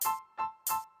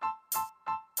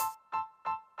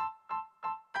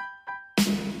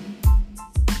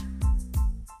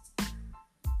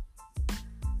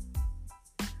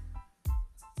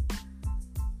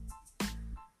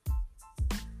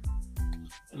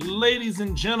Ladies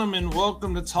and gentlemen,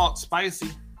 welcome to Talk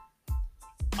Spicy.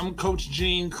 I'm Coach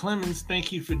Gene Clemens.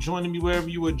 Thank you for joining me wherever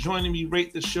you are joining me.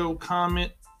 Rate the show,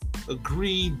 comment,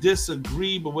 agree,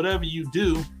 disagree, but whatever you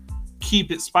do,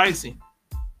 keep it spicy.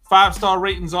 5-star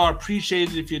ratings are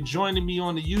appreciated. If you're joining me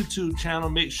on the YouTube channel,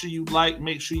 make sure you like,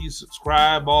 make sure you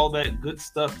subscribe, all that good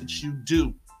stuff that you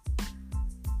do.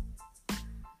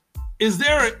 Is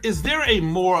there a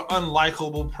more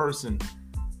unlikable person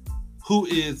who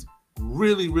is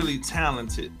really, really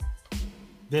talented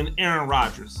than Aaron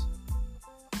Rodgers?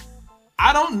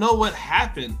 I don't know what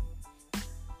happened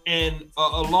and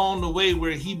along the way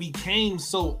where he became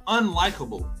so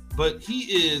unlikable, but he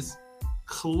is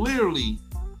clearly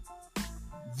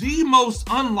the most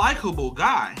unlikable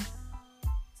guy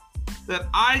that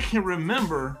I can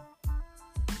remember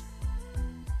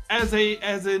as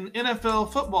an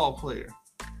NFL football player.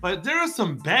 But there are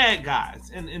some bad guys,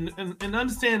 and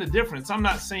understand the difference. I'm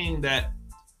not saying that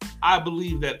I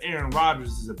believe that Aaron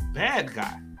Rodgers is a bad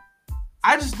guy.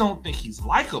 I just don't think he's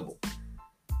likable.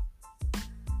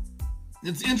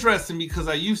 It's interesting because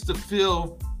I used to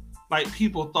feel like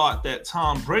people thought that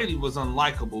Tom Brady was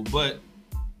unlikable, but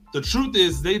the truth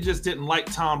is they just didn't like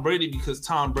Tom Brady because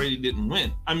Tom Brady didn't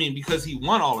win. I mean, because he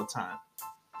won all the time.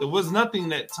 There was nothing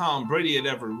that Tom Brady had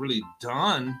ever really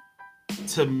done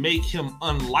to make him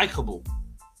unlikable.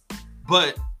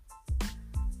 But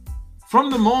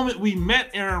from the moment we met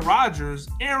Aaron Rodgers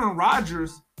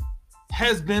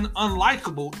has been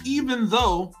unlikable, even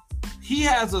though he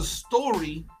has a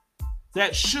story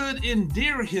that should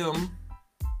endear him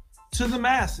to the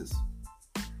masses.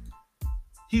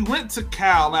 He went to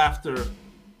Cal after,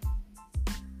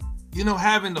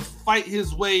 having to fight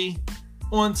his way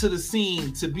onto the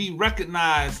scene to be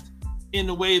recognized in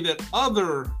the way that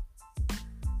other,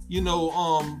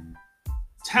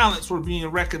 talents were being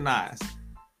recognized.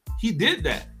 He did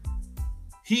that.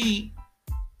 He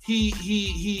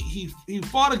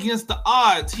fought against the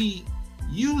odds. He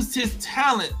used his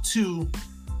talent to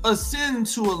ascend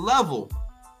to a level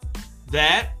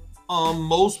that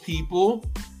most people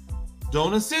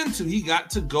don't ascend to. He got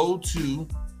to go to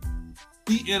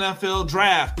the NFL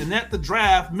draft. And at the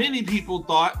draft, many people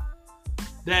thought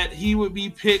that he would be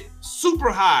picked super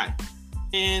high.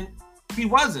 And he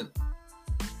wasn't.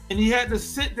 And he had to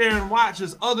sit there and watch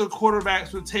as other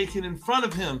quarterbacks were taken in front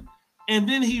of him. And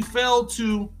then he fell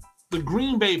to the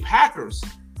Green Bay Packers,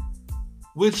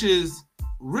 which is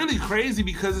really crazy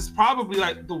because it's probably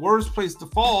like the worst place to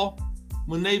fall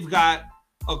when they've got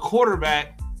a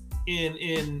quarterback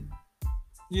in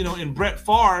Brett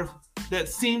Favre that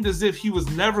seemed as if he was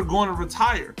never going to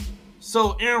retire.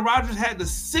 So Aaron Rodgers had to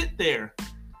sit there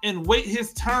and wait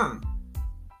his turn.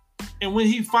 And when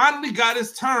he finally got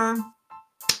his turn,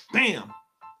 bam,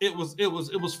 it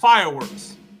was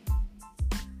fireworks.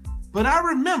 But I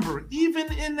remember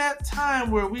even in that time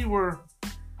where we were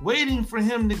waiting for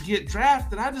him to get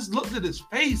drafted, I just looked at his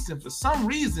face and for some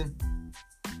reason,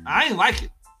 I ain't like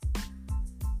it.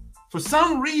 For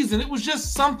some reason, it was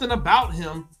just something about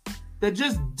him that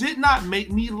just did not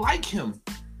make me like him.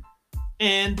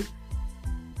 And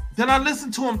then I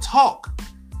listened to him talk.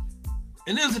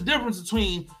 And there's a difference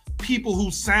between people who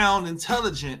sound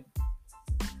intelligent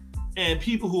and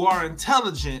people who are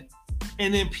intelligent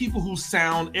and then people who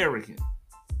sound arrogant.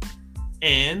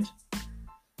 And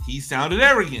he sounded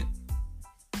arrogant.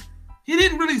 He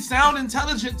didn't really sound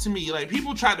intelligent to me. Like,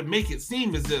 people tried to make it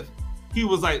seem as if he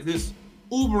was like this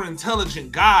uber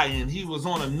intelligent guy and he was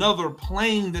on another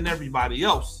plane than everybody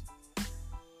else.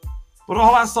 But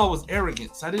all I saw was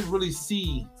arrogance. I didn't really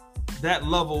see that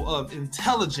level of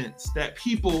intelligence that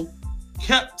people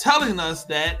kept telling us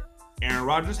that Aaron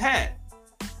Rodgers had.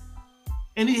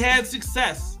 And he had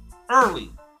success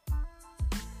early.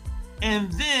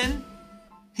 And then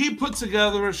he put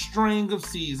together a string of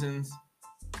seasons,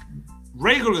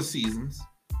 regular seasons,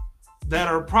 that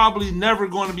are probably never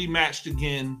going to be matched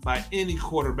again by any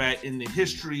quarterback in the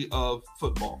history of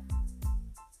football.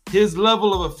 His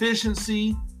level of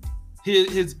efficiency,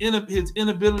 his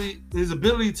ability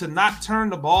to not turn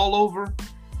the ball over,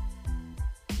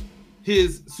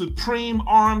 his supreme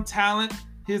arm talent,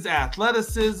 his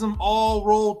athleticism, all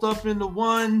rolled up into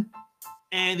one.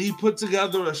 And he put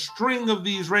together a string of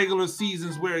these regular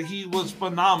seasons where he was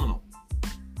phenomenal.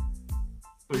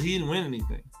 But he didn't win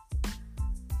anything.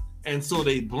 And so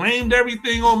they blamed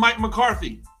everything on Mike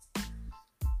McCarthy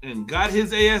and got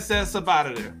his ASS up out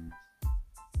of there.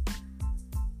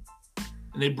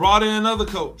 And they brought in another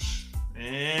coach.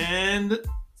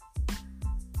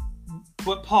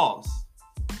 But pause.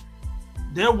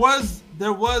 There was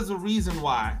a reason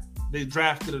why they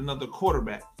drafted another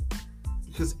quarterback.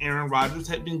 Because Aaron Rodgers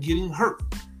had been getting hurt.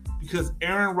 because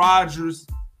Aaron Rodgers'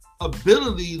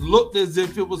 ability looked as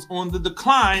if it was on the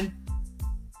decline.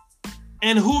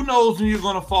 And who knows when you're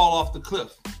going to fall off the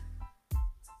cliff.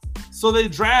 So they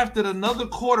drafted another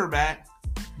quarterback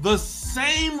the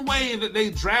same way that they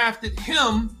drafted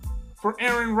him for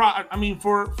Aaron Rodgers. I mean,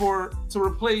 to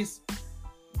replace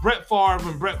Brett Favre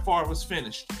when Brett Favre was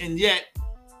finished. And yet,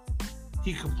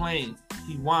 he complained.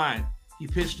 He whined. He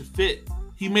pitched a fit.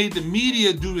 He made the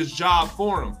media do his job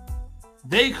for him.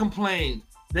 They complained.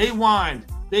 They whined.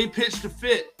 They pitched a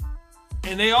fit.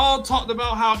 And they all talked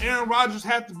about how Aaron Rodgers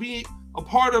had to be a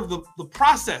part of the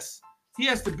process. He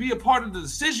has to be a part of the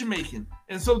decision-making.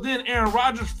 And so then Aaron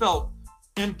Rodgers felt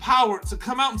empowered to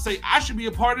come out and say, I should be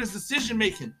a part of this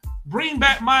decision-making. Bring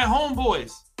back my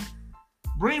homeboys.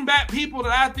 Bring back people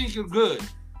that I think are good.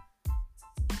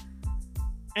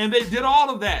 And they did all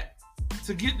of that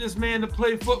to get this man to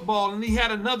play football. And he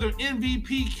had another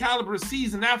MVP caliber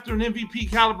season after an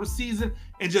MVP caliber season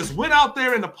and just went out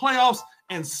there in the playoffs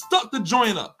and stuck the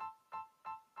joint up.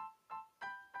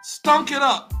 Stunk it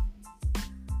up.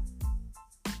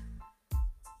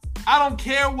 I don't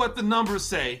care what the numbers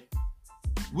say.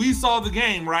 We saw the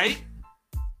game, right?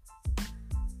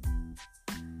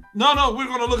 No, we're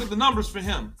going to look at the numbers for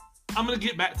him. I'm going to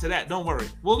get back to that. Don't worry.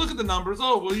 We'll look at the numbers.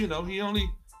 Oh, well, you know, he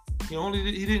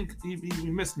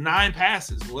missed 9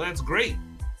 passes. Well, that's great.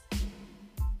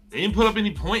 They didn't put up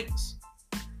any points.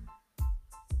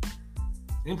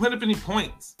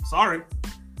 Sorry.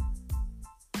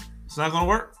 It's not going to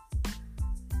work.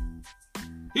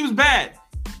 He was bad.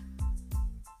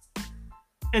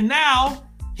 And now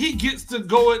he gets to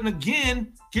go and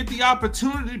again get the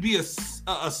opportunity to be a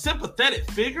sympathetic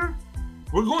figure.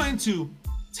 We're going to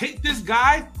take this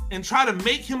guy and try to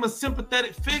make him a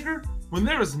sympathetic figure when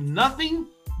there's nothing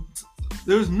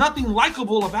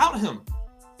likable about him.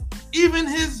 Even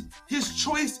his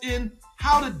choice in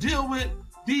how to deal with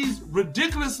these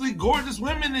ridiculously gorgeous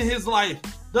women in his life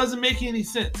doesn't make any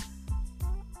sense.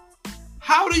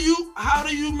 How do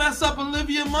you mess up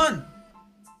Olivia Munn?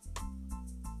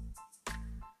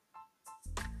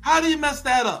 How do you mess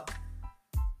that up?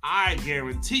 I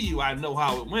guarantee you I know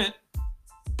how it went.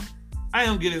 I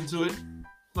don't get into it. It's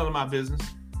none of my business.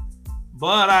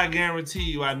 But I guarantee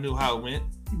you I knew how it went.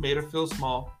 He made her feel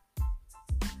small.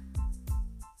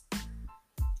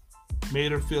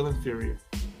 Made her feel inferior.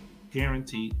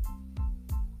 Guaranteed.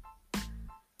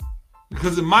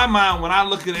 Because in my mind, when I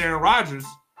look at Aaron Rodgers,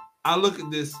 I look at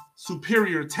this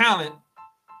superior talent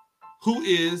who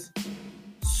is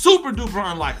super duper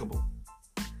unlikable.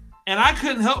 And I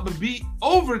couldn't help but be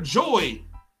overjoyed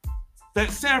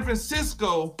that San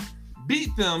Francisco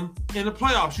beat them in the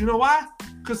playoffs. You know why?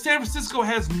 Because San Francisco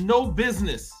has no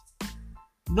business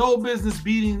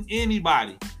beating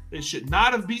anybody. They should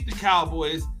not have beat the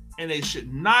Cowboys, and they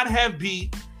should not have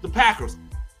beat the Packers.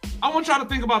 I want y'all to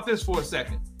think about this for a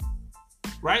second,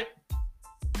 right?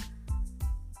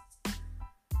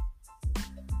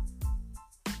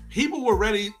 People are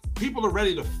ready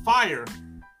to fire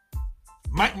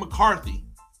Mike McCarthy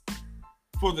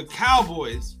for the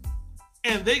Cowboys,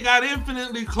 and they got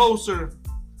infinitely closer.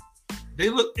 They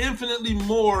look infinitely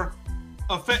more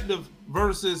effective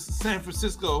versus San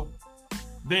Francisco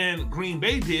than Green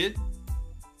Bay did.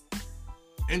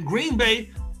 And Green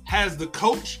Bay has the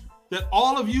coach that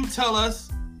all of you tell us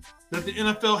that the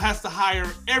NFL has to hire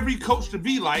every coach to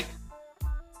be like.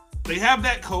 They have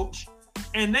that coach,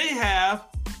 and they have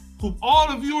who all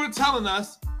of you are telling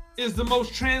us is the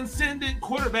most transcendent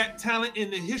quarterback talent in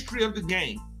the history of the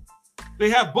game. They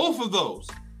have both of those.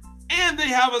 And they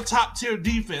have a top-tier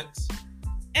defense.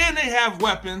 And they have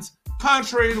weapons,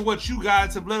 contrary to what you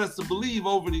guys have led us to believe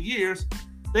over the years.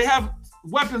 They have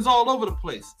weapons all over the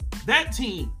place. That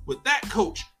team with that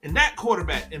coach and that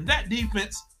quarterback and that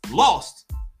defense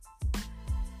lost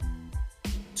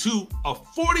to a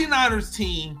 49ers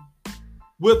team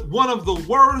with one of the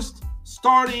worst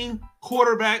starting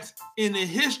quarterbacks in the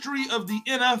history of the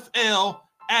NFL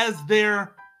as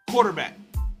their quarterback.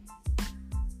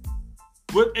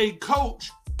 With a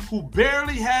coach who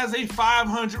barely has a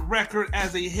 500 record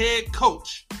as a head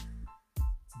coach.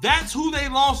 That's who they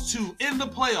lost to in the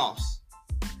playoffs.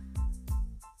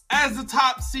 As the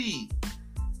top seed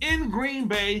in Green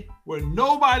Bay, where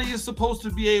nobody is supposed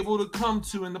to be able to come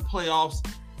to in the playoffs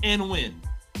and win.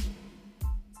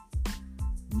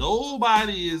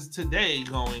 Nobody is today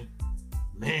going,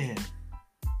 man.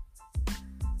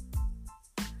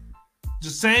 The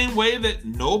same way that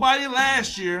nobody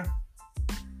last year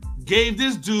gave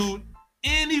this dude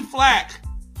any flack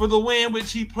for the way in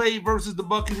which he played versus the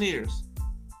Buccaneers.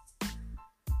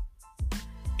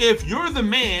 If you're the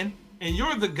man and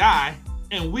you're the guy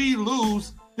and we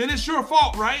lose, then it's your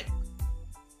fault, right?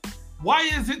 Why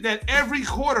is it that every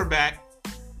quarterback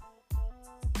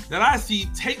that I see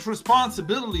takes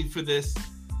responsibility for this,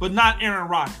 but not Aaron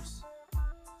Rodgers?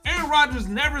 Aaron Rodgers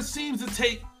never seems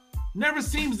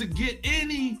to get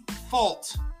any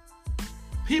fault.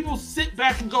 People sit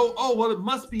back and go, oh, well, it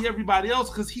must be everybody else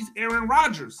because he's Aaron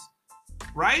Rodgers,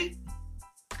 right?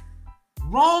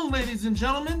 Wrong, ladies and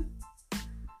gentlemen.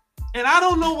 And I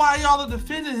don't know why y'all are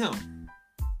defending him,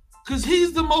 because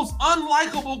he's the most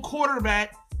unlikable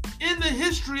quarterback in the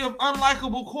history of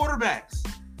unlikable quarterbacks.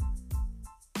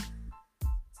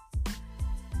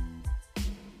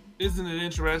 Isn't it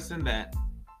interesting that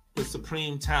the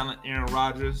supreme talent Aaron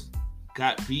Rodgers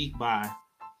got beat by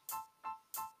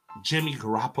Jimmy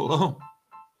Garoppolo?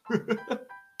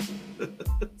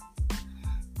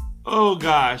 Oh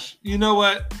gosh, you know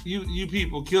what? You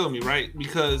people kill me, right?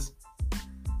 Because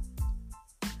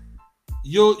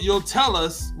you'll tell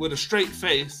us with a straight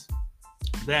face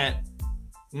that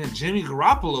Jimmy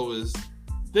Garoppolo is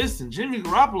this and Jimmy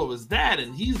Garoppolo is that,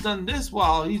 and he's done this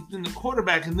while he's been the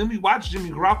quarterback, and then we watch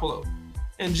Jimmy Garoppolo.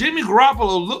 And Jimmy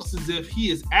Garoppolo looks as if he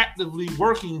is actively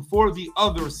working for the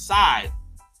other side.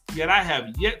 Yet I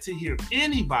have yet to hear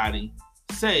anybody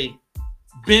say,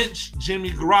 bench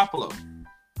Jimmy Garoppolo.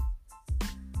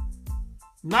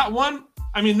 Not one.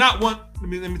 Let me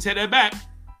take that back.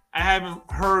 I haven't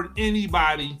heard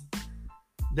anybody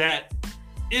that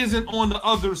isn't on the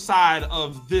other side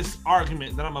of this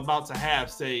argument that I'm about to have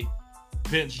say,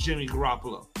 bench Jimmy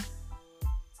Garoppolo.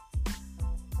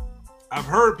 I've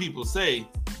heard people say,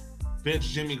 bench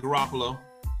Jimmy Garoppolo,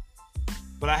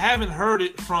 but I haven't heard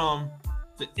it from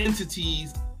the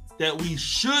entities that we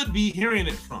should be hearing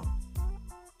it from.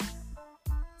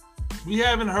 We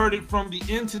haven't heard it from the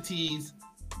entities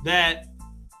that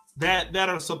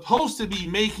are supposed to be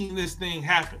making this thing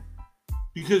happen.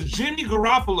 Because Jimmy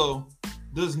Garoppolo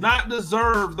does not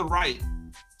deserve the right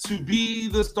to be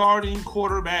the starting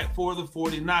quarterback for the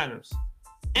 49ers.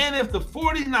 And if the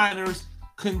 49ers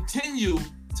continue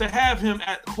to have him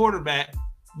at quarterback,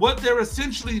 what they're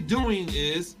essentially doing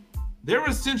is they're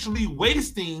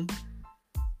wasting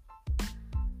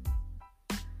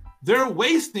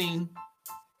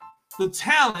the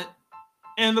talent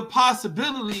and the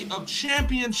possibility of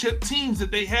championship teams that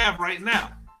they have right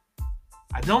now.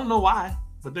 I don't know why,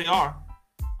 but they are.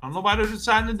 I don't know why they're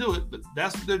deciding to do it, but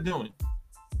that's what they're doing.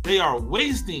 They are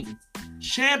wasting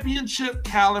championship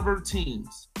caliber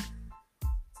teams.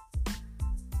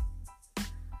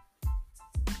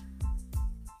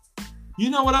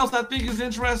 You know what else I think is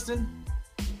interesting?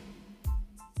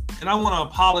 And I want to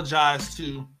apologize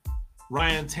to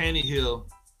Ryan Tannehill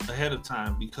ahead of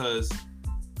time, because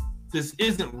this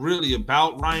isn't really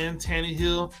about Ryan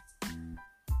Tannehill,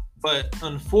 but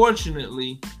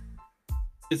unfortunately,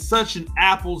 it's such an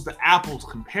apples to apples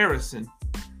comparison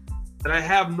that I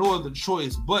have no other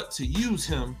choice but to use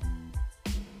him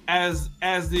as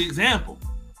the example.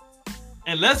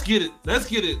 And let's get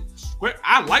it square.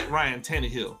 I like Ryan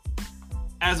Tannehill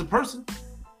as a person.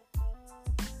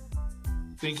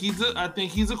 I think he's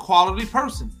a quality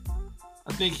person.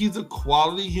 I think he's a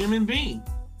quality human being.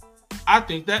 I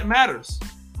think that matters.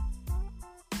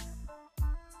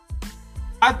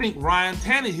 I think Ryan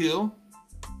Tannehill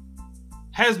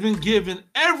has been given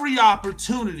every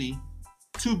opportunity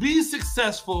to be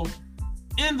successful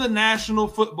in the National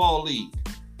Football League.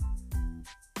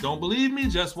 Don't believe me?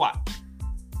 Just watch.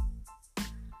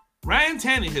 Ryan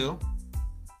Tannehill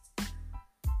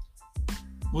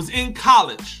was in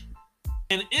college,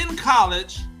 and in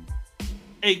college,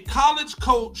 a college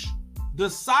coach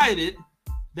decided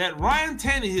that Ryan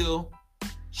Tannehill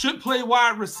should play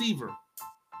wide receiver.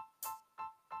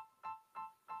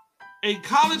 A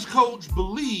college coach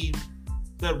believed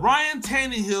that Ryan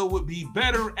Tannehill would be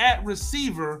better at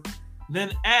receiver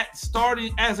than at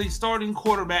starting as a starting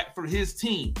quarterback for his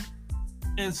team.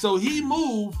 And so he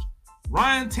moved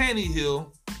Ryan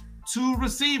Tannehill to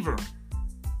receiver.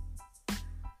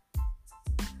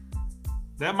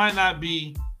 That might not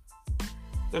be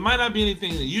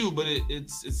anything to you, but it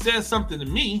says something to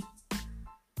me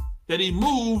that he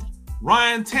moved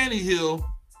Ryan Tannehill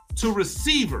to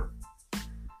receiver.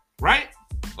 Right?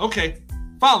 Okay,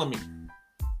 follow me.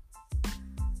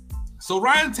 So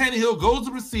Ryan Tannehill goes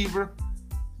to receiver,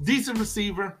 decent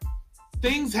receiver.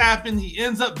 Things happen. He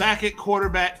ends up back at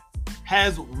quarterback,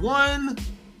 has one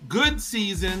good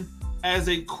season as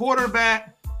a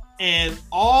quarterback, and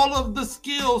all of the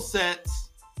skill sets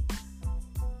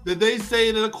that they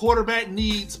say that a quarterback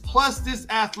needs, plus this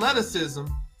athleticism,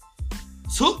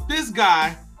 took this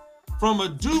guy from a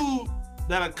dude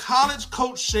that a college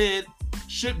coach said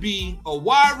should be a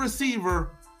wide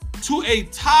receiver to a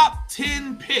top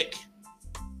 10 pick.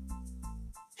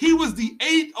 He was the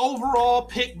 8th overall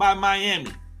pick by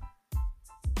Miami.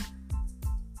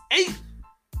 8th.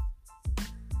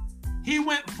 He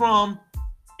went from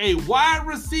a wide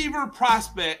receiver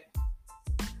prospect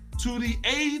to the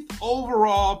 8th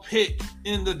overall pick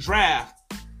in the draft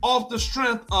off the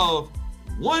strength of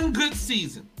one good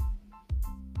season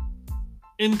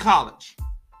in college.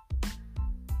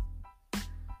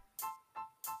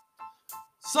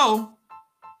 So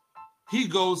he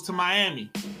goes to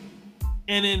Miami.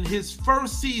 And in his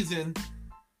first season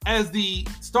as the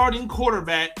starting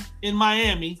quarterback in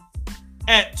Miami,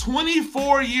 at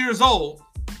 24 years old,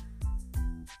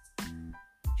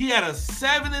 he had a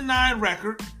 7-9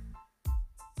 record,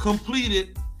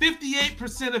 completed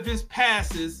 58% of his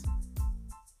passes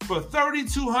for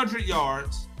 3,200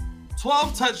 yards,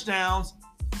 12 touchdowns,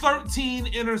 13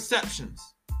 interceptions.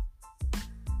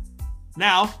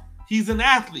 Now, he's an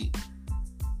athlete.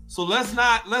 So let's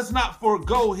not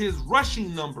forego his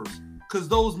rushing numbers, because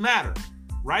those matter,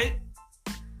 right?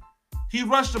 He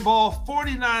rushed the ball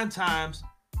 49 times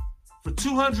for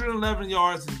 211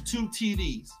 yards and 2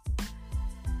 TDs.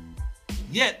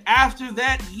 Yet after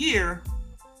that year,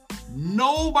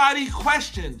 nobody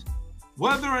questioned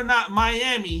whether or not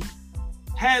Miami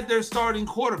had their starting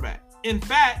quarterback. In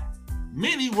fact,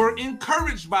 many were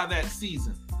encouraged by that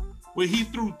season, where he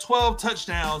threw 12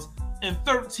 touchdowns and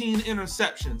 13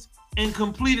 interceptions and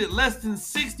completed less than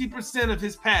 60% of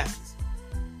his passes.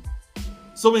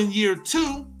 So in year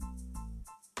 2,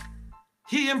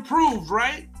 he improved,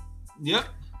 right? Yep.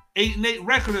 8-8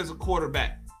 record as a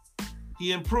quarterback.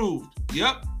 He improved.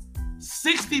 Yep.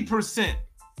 60%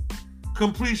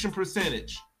 completion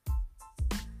percentage.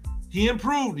 He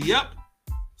improved. Yep.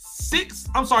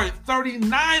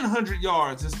 3,900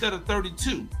 yards instead of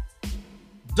 32.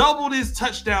 Doubled his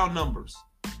touchdown numbers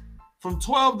from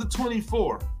 12 to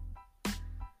 24.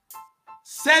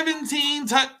 17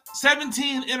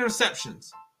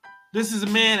 interceptions. This is a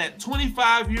man at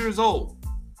 25 years old.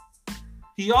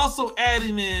 He also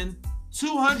added in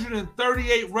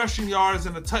 238 rushing yards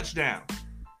and a touchdown.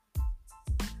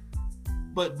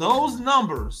 But those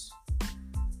numbers,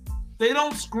 they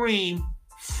don't scream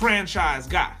franchise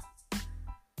guy.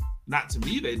 Not to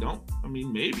me, they don't. I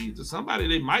mean, maybe to somebody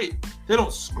they might. They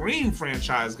don't scream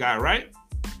franchise guy, right?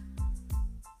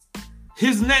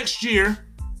 His next year,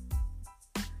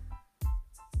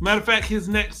 matter of fact, his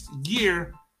next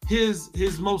year,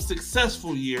 his most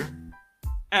successful year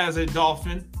as a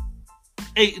Dolphin,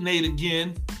 8-8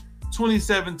 again,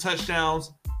 27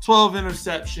 touchdowns, 12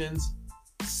 interceptions,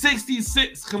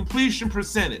 66 completion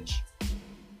percentage.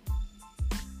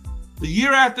 The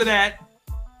year after that,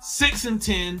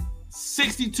 6-10,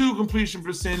 62 completion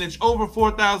percentage, over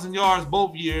 4,000 yards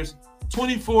both years,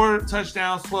 24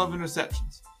 touchdowns, 12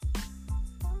 interceptions.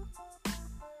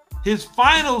 His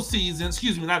final season,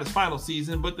 not his final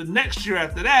season, but the next year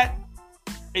after that,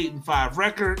 8-5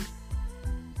 record,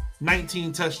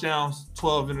 19 touchdowns,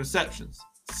 12 interceptions,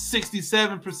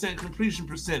 67% completion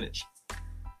percentage.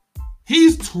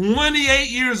 He's 28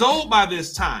 years old by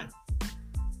this time.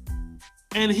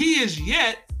 And he is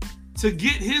yet to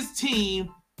get his team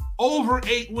over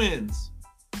 8 wins.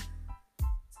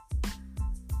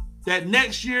 That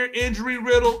next year, injury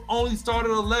riddled, only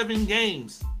started 11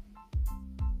 games.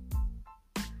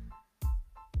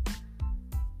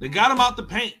 They got him out the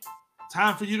paint.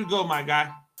 Time for you to go, my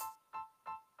guy.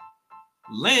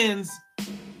 Lands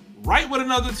right with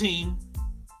another team.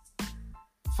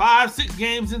 5-6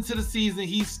 games into the season,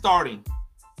 he's starting.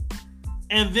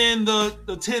 And then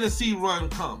the Tennessee run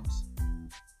comes.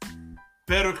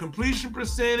 Better completion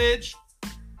percentage,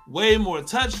 way more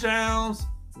touchdowns,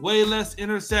 way less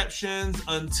interceptions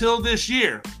until this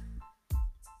year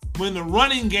when the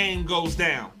running game goes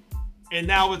down. And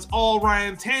now it's all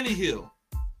Ryan Tannehill.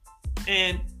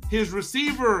 And his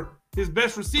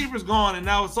best receiver's gone, and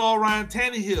now it's all Ryan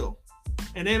Tannehill.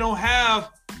 And they don't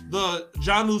have the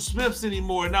Jonnu Smiths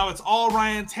anymore. Now it's all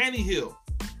Ryan Tannehill.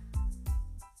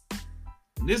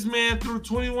 And this man threw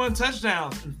 21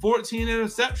 touchdowns and 14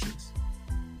 interceptions.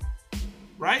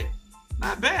 Right?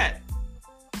 Not bad.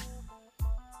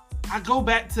 I go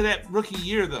back to that rookie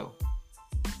year, though.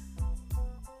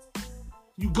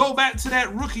 You go back to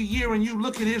that rookie year and you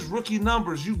look at his rookie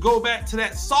numbers. You go back to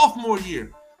that sophomore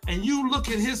year and you look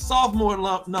at his sophomore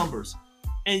numbers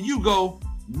and you go,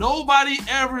 nobody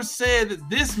ever said that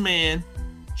this man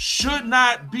should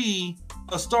not be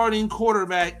a starting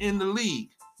quarterback in the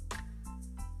league.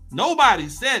 Nobody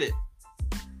said it.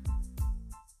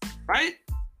 Right?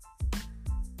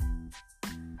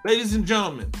 Ladies and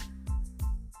gentlemen,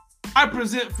 I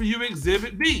present for you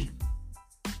Exhibit B.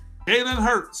 Jalen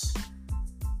Hurts.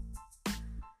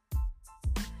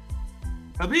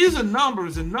 Now, these are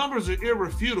numbers, and numbers are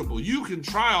irrefutable. You can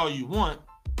try all you want,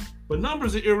 but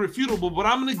numbers are irrefutable. But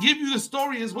I'm going to give you the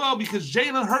story as well, because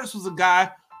Jalen Hurts was a guy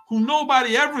who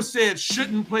nobody ever said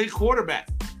shouldn't play quarterback.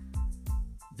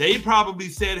 They probably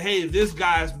said, hey, this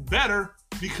guy's better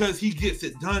because he gets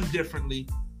it done differently.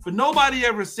 But nobody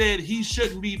ever said he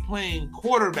shouldn't be playing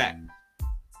quarterback.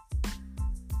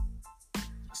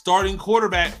 Starting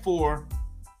quarterback for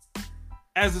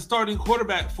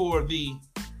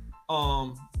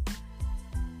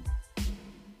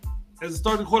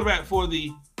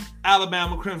the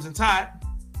Alabama Crimson Tide,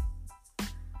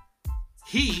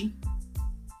 he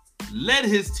led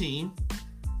his team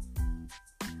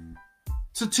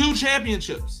to 2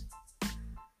 championships.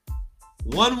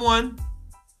 Won one,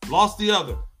 lost the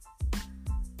other.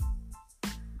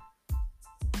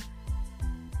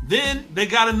 Then they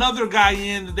got another guy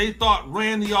in that they thought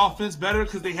ran the offense better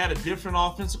because they had a different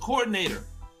offensive coordinator.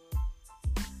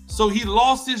 So he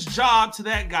lost his job to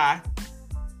that guy.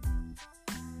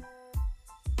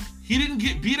 He didn't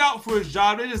get beat out for his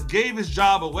job. They just gave his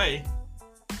job away.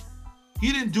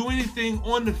 He didn't do anything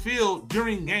on the field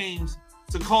during games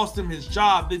to cost him his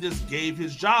job. They just gave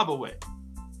his job away.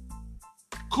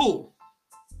 Cool.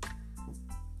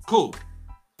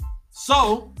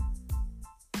 So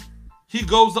he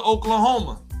goes to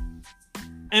Oklahoma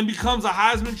and becomes a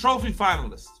Heisman Trophy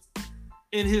finalist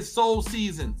in his sole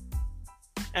season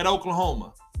at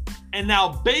Oklahoma. And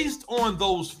now, based on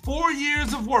those 4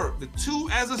 years of work, the 2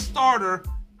 as a starter,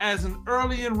 as an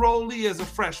early enrollee as a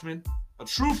freshman, a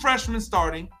true freshman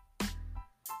starting,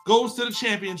 goes to the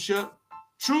championship,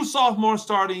 true sophomore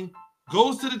starting,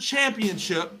 goes to the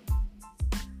championship,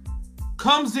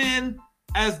 comes in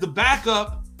as the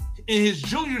backup in his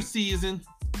junior season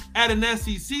at an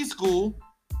SEC school,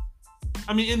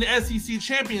 in the SEC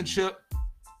championship,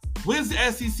 wins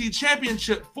the SEC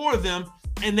championship for them,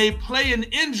 and they play an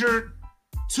injured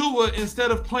Tua instead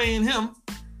of playing him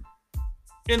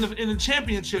in the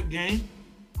championship game.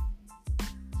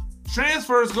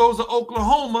 Transfers, goes to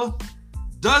Oklahoma,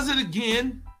 does it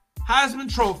again,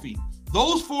 Heisman Trophy.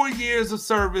 Those 4 years of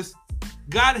service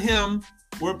got him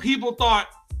where people thought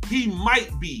he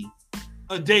might be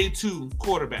a day 2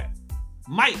 quarterback.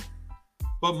 Might.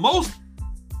 But most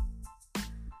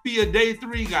be a day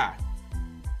 3 guy.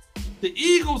 The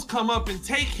Eagles come up and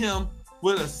take him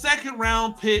with a 2nd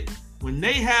round pick when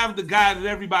they have the guy that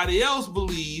everybody else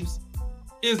believes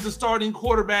is the starting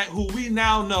quarterback, who we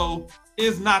now know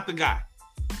is not the guy.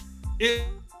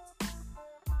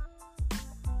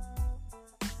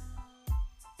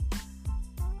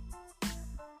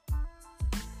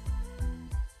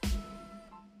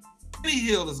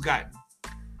 Hill has gotten.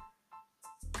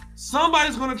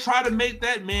 Somebody's going to try to make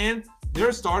that man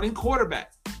their starting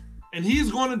quarterback, and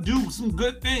he's going to do some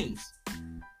good things.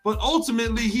 But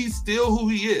ultimately, he's still who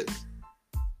he is.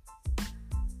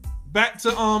 Back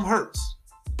to Hurts.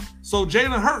 So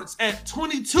Jalen Hurts, at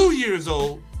 22 years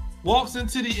old, walks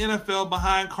into the NFL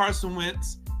behind Carson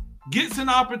Wentz, gets an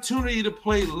opportunity to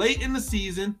play late in the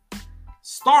season,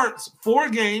 starts 4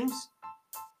 games,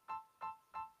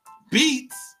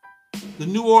 beats the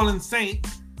New Orleans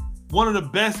Saints, one of the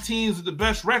best teams with the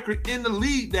best record in the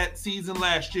league that season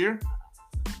last year,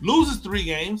 loses 3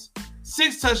 games,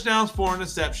 6 touchdowns, 4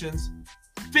 interceptions,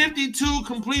 52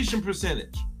 completion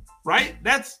percentage, right?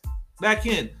 That's back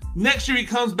in. Next year he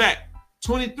comes back,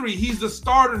 23. He's the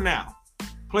starter now.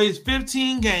 Plays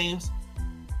 15 games,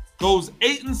 goes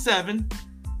 8-7,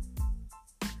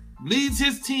 leads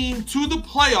his team to the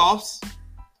playoffs,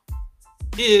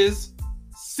 is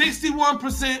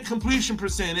 61% completion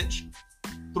percentage,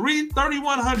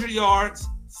 3,100 yards,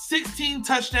 16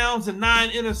 touchdowns, and 9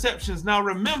 interceptions. Now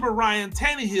remember, Ryan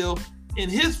Tannehill in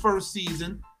his first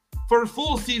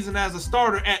full season as a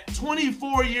starter at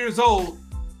 24 years old,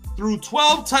 threw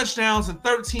 12 touchdowns and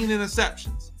 13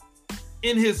 interceptions.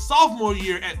 In his sophomore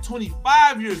year at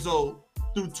 25 years old,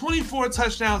 threw 24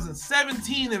 touchdowns and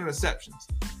 17 interceptions.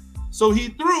 So he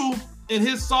threw in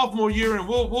his sophomore year, and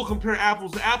we'll compare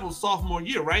apples to apples sophomore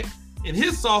year, right? In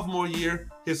his sophomore year,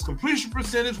 his completion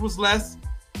percentage was less,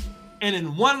 and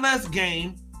in one less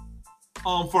game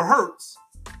for Hurts,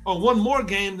 or one more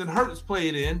game than Hurts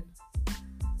played in,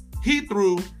 he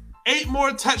threw 8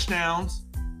 more touchdowns,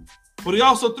 but he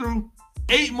also threw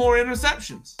 8 more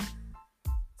interceptions.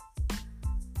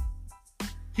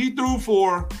 He threw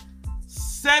for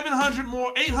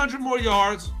 800 more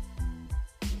yards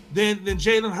than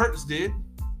Jalen Hurts did.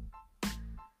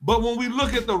 But when we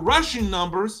look at the rushing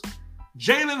numbers,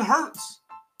 Jalen Hurts,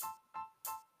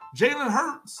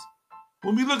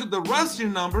 when we look at the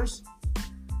rushing numbers,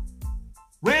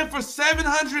 ran for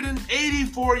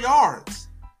 784 yards.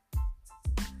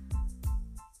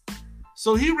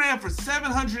 So he ran for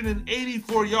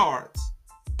 784 yards.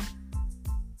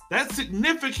 That's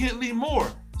significantly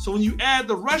more. So when you add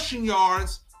the rushing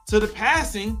yards to the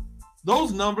passing,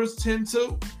 those numbers tend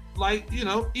to,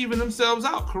 even themselves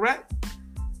out, correct?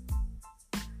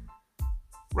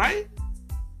 Right?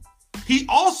 He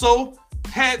also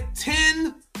had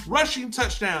 10 rushing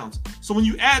touchdowns. So when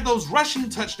you add those rushing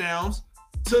touchdowns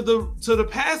to the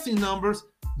passing numbers,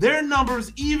 their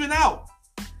numbers even out.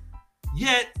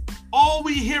 Yet, all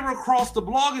we hear across the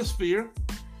blogosphere,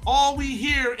 all we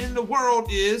hear in the world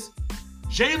is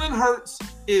Jalen Hurts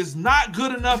is not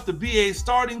good enough to be a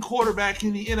starting quarterback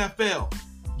in the NFL.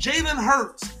 Jalen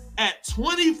Hurts at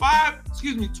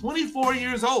 24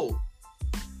 years old.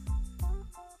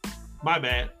 My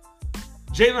bad.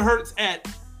 Jalen Hurts at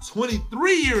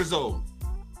 23 years old.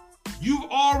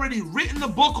 You've already written a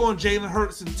book on Jalen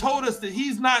Hurts and told us that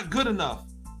he's not good enough.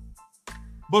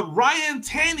 But Ryan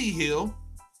Tannehill,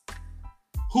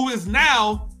 who is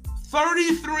now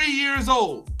 33 years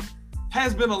old,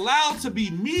 has been allowed to be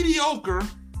mediocre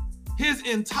his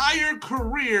entire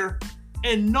career,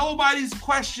 and nobody's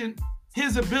questioned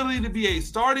his ability to be a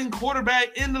starting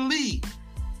quarterback in the league,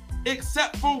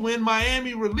 except for when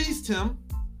Miami released him,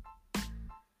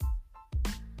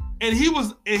 and he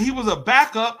was a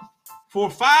backup for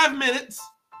 5 minutes,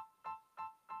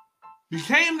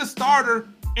 became the starter,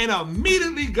 and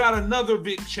immediately got another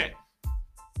big check.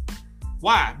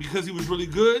 Why? Because he was really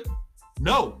good?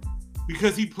 No,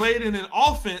 because he played in an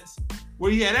offense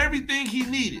where he had everything he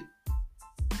needed.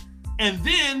 And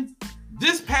then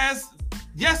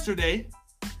yesterday,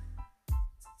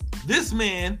 this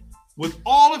man, with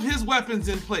all of his weapons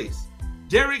in place,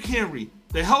 Derrick Henry,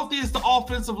 the healthiest the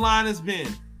offensive line has been,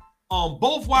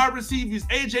 both wide receivers,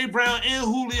 A.J. Brown and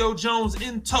Julio Jones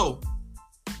in tow,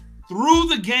 threw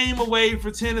the game away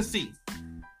for Tennessee.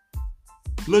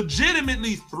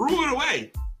 Legitimately threw it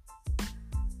away.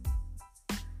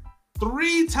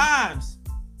 3 times.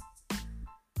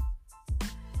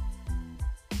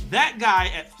 That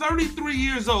guy at 33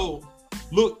 years old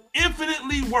looked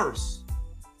infinitely worse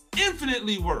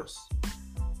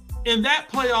in that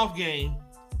playoff game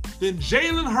than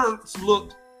Jalen Hurts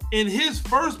looked in his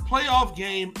first playoff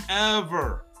game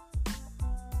ever.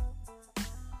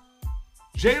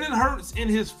 Jalen Hurts in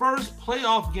his first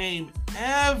playoff game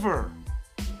ever.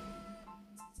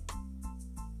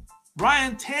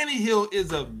 Ryan Tannehill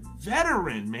is a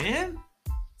veteran, man.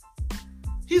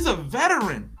 He's a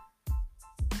veteran.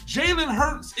 Jalen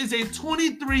Hurts is a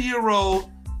 23-year-old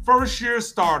first-year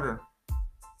starter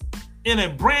in a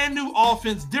brand new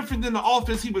offense, different than the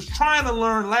offense he was trying to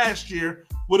learn last year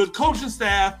with a coaching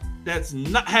staff that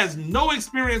has no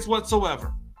experience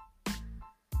whatsoever.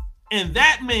 And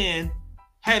that man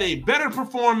had a better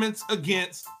performance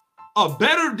against a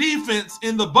better defense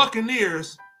in the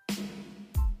Buccaneers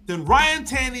than Ryan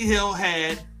Tannehill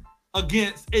had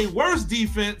against a worse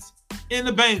defense in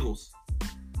the Bengals.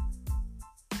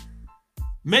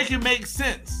 Make it make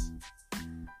sense.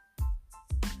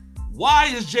 Why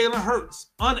is Jalen Hurts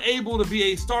unable to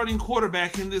be a starting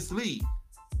quarterback in this league?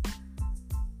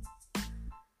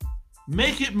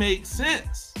 Make it make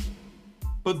sense.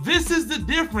 But this is the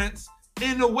difference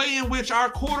in the way in which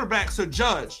our quarterbacks are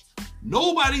judged.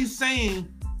 Nobody's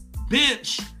saying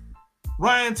bench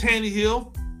Ryan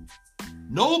Tannehill.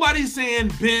 Nobody's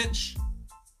saying bench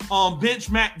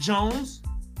Mac Jones,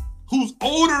 who's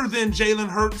older than Jalen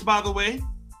Hurts, by the way.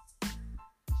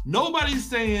 Nobody's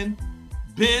saying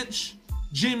bench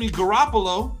Jimmy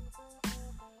Garoppolo.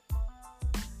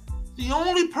 The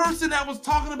only person that was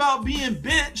talking about being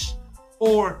benched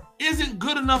or isn't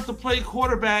good enough to play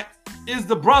quarterback is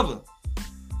the brother,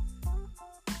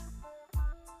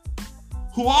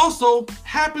 who also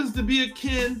happens to be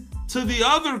akin to the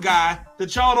other guy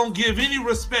that y'all don't give any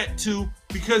respect to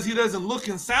because he doesn't look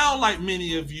and sound like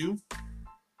many of you,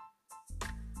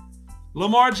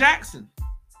 Lamar Jackson.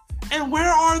 And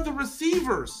where are the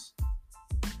receivers?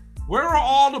 Where are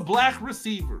all the black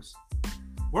receivers?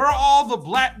 Where are all the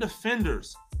black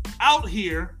defenders out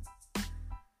here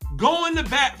going to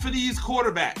bat for these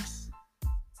quarterbacks?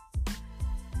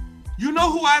 You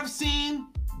know who I've seen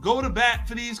go to bat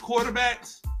for these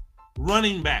quarterbacks?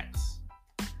 Running backs.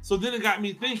 So then it got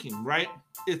me thinking, right?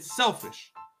 It's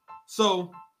selfish. So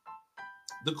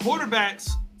the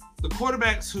quarterbacks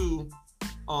who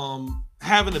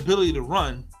have an ability to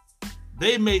run,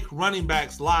 they make running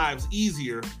backs' lives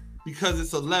easier because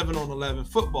it's 11-on-11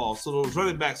 football. So those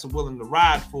running backs are willing to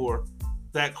ride for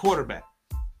that quarterback.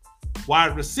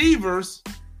 Wide receivers,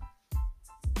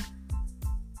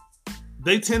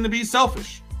 they tend to be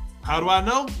selfish. How do I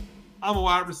know? I'm a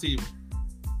wide receiver.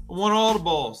 I want all the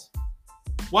balls.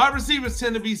 Wide receivers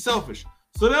tend to be selfish,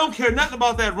 so they don't care nothing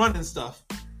about that running stuff.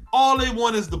 All they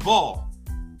want is the ball.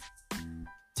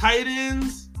 Tight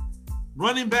ends,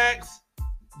 running backs,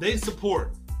 they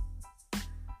support.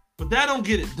 But that don't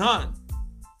get it done.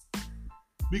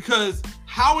 Because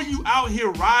how are you out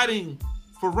here riding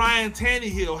for Ryan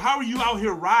Tannehill? How are you out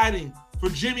here riding for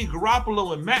Jimmy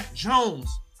Garoppolo and Mac Jones?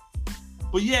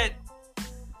 But yet,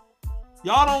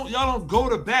 y'all don't go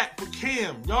to bat for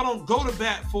Cam. Y'all don't go to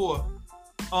bat for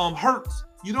Hurts.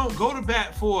 You don't go to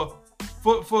bat for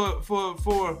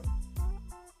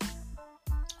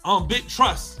Big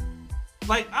Trust.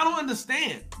 Like, I don't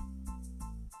understand.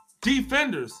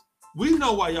 Defenders, we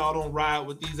know why y'all don't ride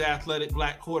with these athletic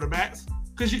black quarterbacks,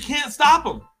 because you can't stop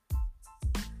them.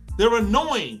 They're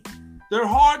annoying. They're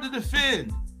hard to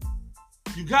defend.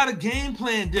 You got to game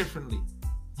plan differently.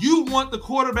 You want the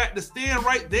quarterback to stand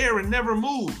right there and never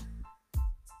move.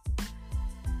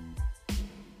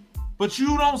 But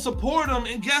you don't support them,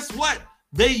 and guess what?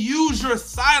 They use your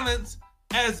silence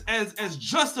as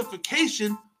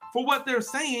justification for what they're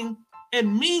saying.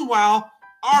 And meanwhile,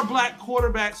 our black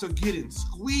quarterbacks are getting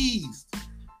squeezed.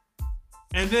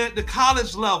 And then at the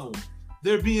college level,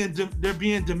 they're being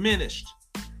diminished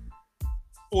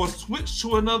or switched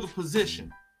to another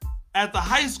position. At the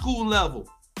high school level,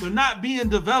 they're not being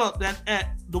developed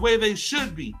at the way they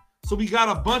should be. So we got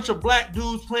a bunch of black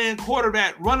dudes playing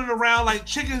quarterback, running around like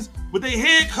chickens with their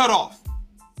head cut off,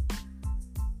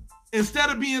 instead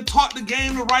of being taught the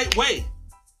game the right way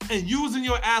and using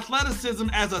your athleticism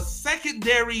as a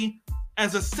secondary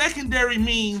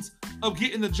means of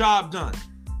getting the job done.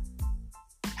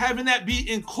 Having that be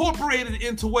incorporated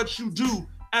into what you do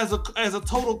as a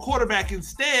total quarterback.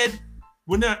 Instead,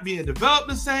 we're not being developed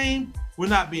the same. We're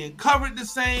not being covered the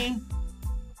same.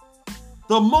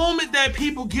 The moment that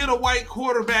people get a white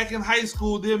quarterback in high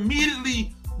school, they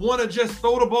immediately want to just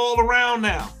throw the ball around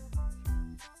now.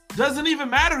 Doesn't even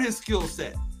matter his skill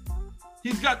set.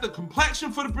 He's got the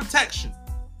complexion for the protection.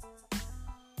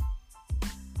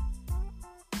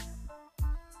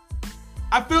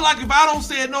 I feel like if I don't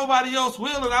say it, nobody else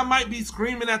will, and I might be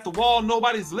screaming at the wall,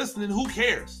 nobody's listening, who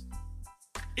cares?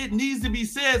 It needs to be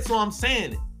said, so I'm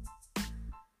saying it.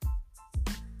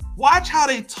 Watch how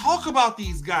they talk about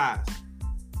these guys.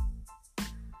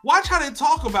 Watch how they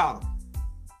talk about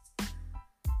them.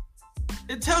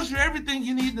 It tells you everything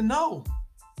you need to know.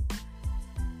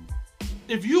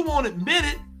 If you won't admit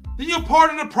it, then you're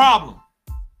part of the problem.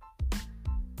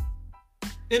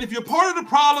 And if you're part of the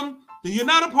problem, then you're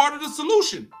not a part of the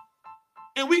solution.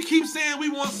 And we keep saying we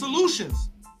want solutions.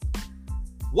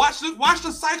 Watch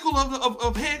the cycle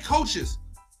of head coaches.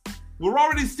 We're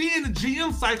already seeing the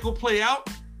GM cycle play out.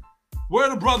 Where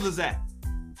are the brothers at?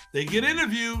 They get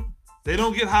interviewed, they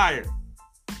don't get hired.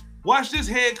 Watch this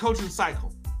head coaching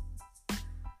cycle.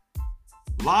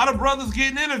 A lot of brothers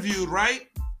getting interviewed, right?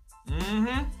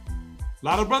 A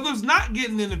lot of brothers not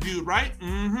getting interviewed, right?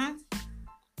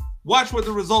 Watch what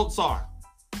the results are.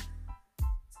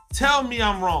 Tell me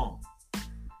I'm wrong.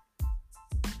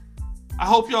 I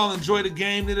hope y'all enjoy the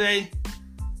game today.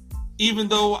 Even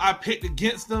though I picked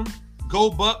against them, go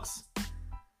Bucks.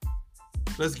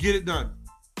 Let's get it done.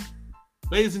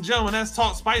 Ladies and gentlemen, that's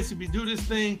Talk Spicy. We do this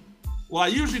thing. Well, I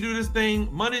usually do this thing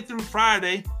Monday through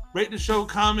Friday. Rate the show,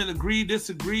 comment, agree,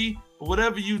 disagree. But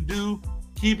whatever you do,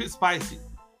 keep it spicy.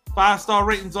 5-star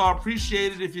ratings are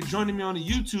appreciated. If you're joining me on the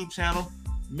YouTube channel,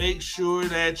 make sure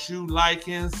that you like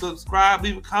and subscribe.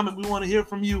 Leave a comment. We want to hear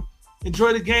from you.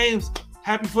 Enjoy the games.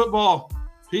 Happy football.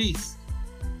 Peace.